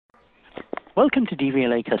Welcome to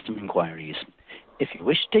DVLA Customer Inquiries. If you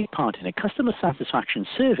wish to take part in a customer satisfaction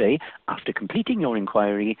survey after completing your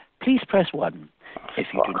inquiry, please press 1. If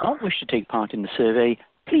you do not wish to take part in the survey,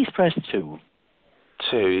 please press 2.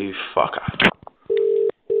 2, you fucker.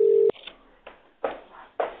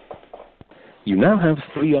 You now have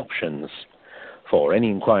 3 options. For any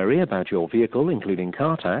inquiry about your vehicle, including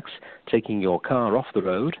car tax, taking your car off the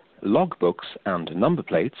road, logbooks and number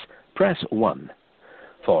plates, press 1.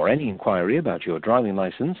 For any inquiry about your driving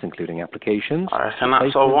license, including applications,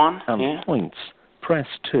 and points, press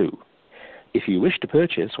 2. If you wish to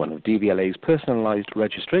purchase one of DVLA's personalized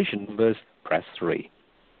registration numbers, press 3.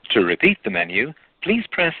 To repeat the menu, please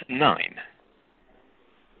press 9.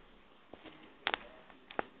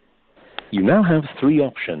 You now have 3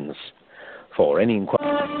 options. For any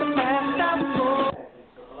inquiry...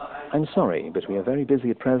 I'm sorry, but we are very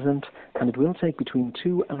busy at present, and it will take between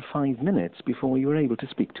 2 and 5 minutes before you are able to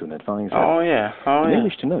speak to an advisor. You may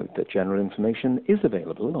wish to note that general information is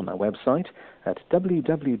available on our website at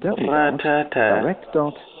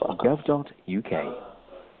www.direct.gov.uk.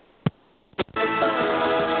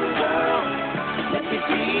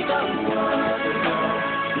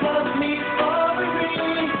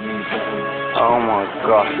 Oh my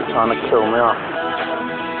gosh, you're trying to kill me off.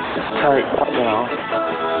 Take that, you know.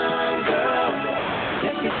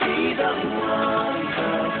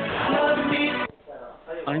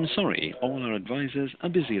 I'm sorry, all our advisors are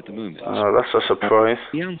busy at the moment. Oh, that's a surprise.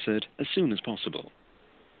 Be answered as soon as possible.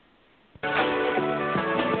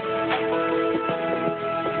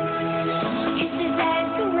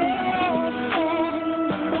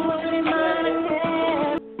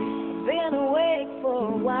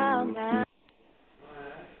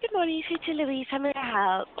 Good morning, it's Louise. How may I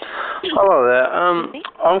help? Hello there.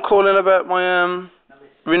 I'm calling about my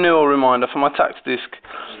renewal reminder for my tax disc.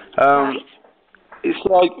 Right. It's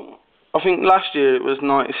like, I think last year it was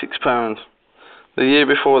 £96. The year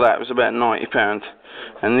before that it was about £90.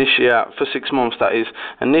 And this year, for 6 months that is,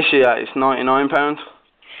 and this year it's £99.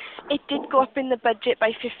 It did go up in the budget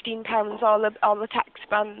by £15. All the tax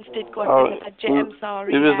bands did go up in the budget. I'm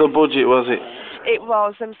sorry. It was the budget, was it? It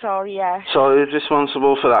was. I'm sorry. Yeah. So who's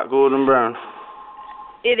responsible for that, Gordon Brown?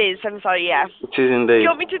 It is. I'm sorry. Yeah. It is indeed. Do you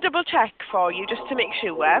want me to double check for you just to make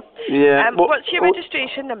sure? Yeah. What's your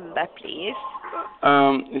registration number, please?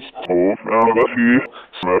 It's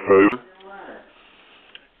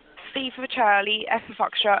C for Charlie, F for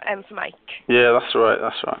Foxtrot, M for Mike. Yeah, that's right.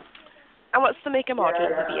 That's right. And what's the make and model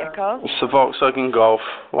of the vehicle? It's the Volkswagen Golf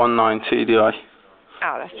 19 TDI.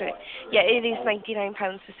 Oh, that's right. Yeah, it is £99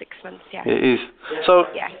 for 6 months. Yeah. It is. So,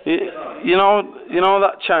 yeah. you know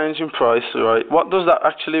that change in price, right? What does that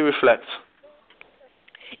actually reflect?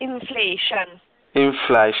 Inflation.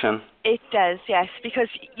 Inflation. It does, yes, because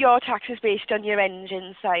your tax is based on your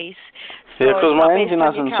engine size. So yeah, because my engine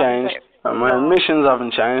hasn't changed, and my emissions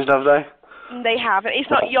haven't changed, have they? They haven't. It's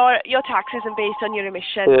not your tax isn't based on your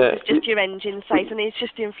emissions. Yeah. It's just your engine size, and it's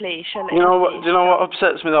just inflation. You know what? Do you know what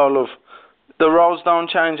upsets me though, love? The roads don't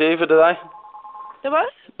change either, do they? The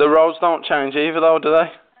what? The roads don't change either, though, do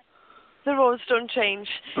they? The roads don't change.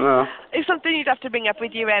 No. It's something you'd have to bring up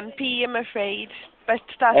with your MP, I'm afraid. But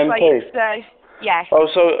that's MP? why it's yes. Oh,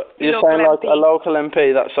 so you're saying like MP. a local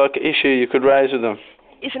MP? That's like an issue you could raise with them.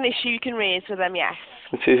 It's an issue you can raise with them, yes.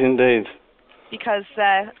 It is indeed. Because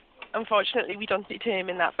unfortunately we don't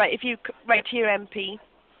determine that. But if you write to your MP,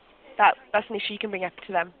 that's an issue you can bring up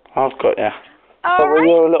to them. I've got you. All So right.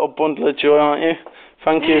 you're a little bundle of joy, aren't you?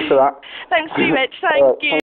 Thank you for that. Thanks very much. Thank you.